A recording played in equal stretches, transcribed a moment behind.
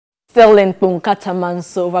Still in Kpone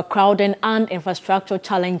Katamanso, overcrowding and infrastructure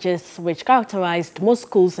challenges which characterized most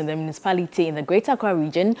schools in the municipality in the Greater Accra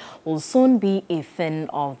region will soon be a thing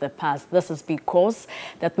of the past. This is because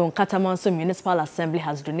the Kpone Katamanso Municipal Assembly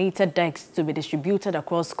has donated desks to be distributed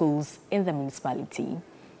across schools in the municipality.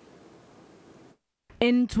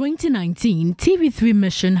 In 2019, TV3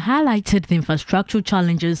 Mission highlighted the infrastructure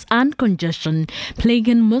challenges and congestion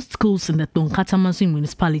plaguing most schools in the Kpone Katamanso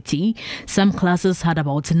municipality. Some classes had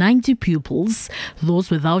about 90 pupils. Those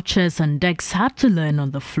without chairs and desks had to learn on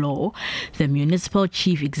the floor. The municipal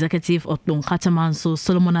chief executive of Kpone Katamanso,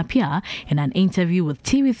 Solomon Apia, in an interview with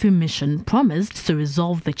TV3 Mission, promised to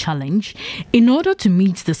resolve the challenge in order to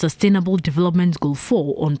meet the Sustainable Development Goal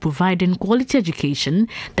 4 on providing quality education.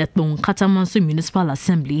 The Kpone Katamanso Municipal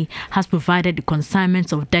Assembly has provided the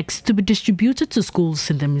consignment of desks to be distributed to schools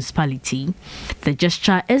in the municipality. The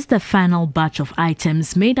gesture is the final batch of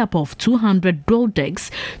items made up of 200 dual desks,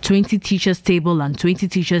 20 teachers' table and 20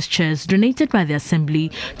 teachers' chairs donated by the Assembly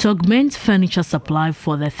to augment furniture supply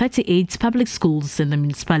for the 38 public schools in the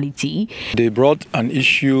municipality. They brought an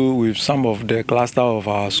issue with some of the cluster of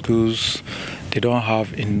our schools. They don't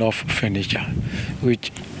have enough furniture,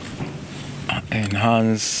 which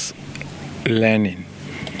enhance learning.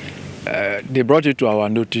 They brought it to our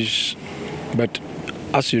notice, but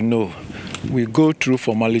as you know, we go through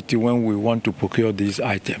formality when we want to procure these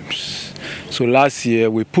items. So last year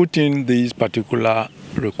we put in this particular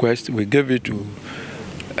request, we gave it to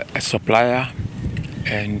a supplier,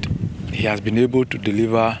 and he has been able to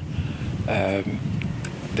deliver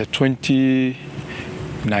the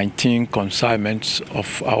 2019 consignments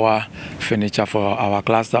of our furniture for our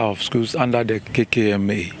cluster of schools under the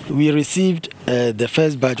KKMA. We received the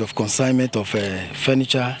first batch of consignment of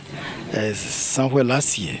furniture somewhere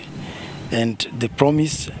last year, and they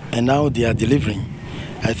promised, and now they are delivering.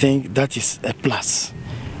 I think that is a plus,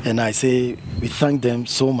 and I say we thank them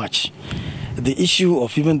so much. The issue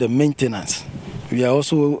of even the maintenance, we are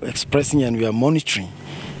also expressing and we are monitoring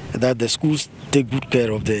that the schools take good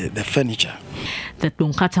care of the furniture. The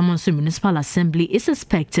Kpone Katamanso Municipal Assembly is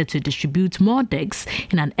expected to distribute more desks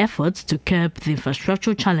in an effort to curb the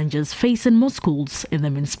infrastructure challenges facing most schools in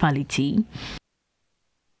the municipality.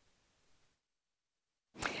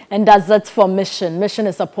 And that's it for Mission. Mission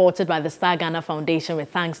is supported by the Star Ghana Foundation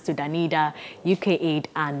with thanks to Danida, UK Aid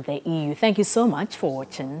and the EU. Thank you so much for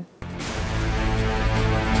watching.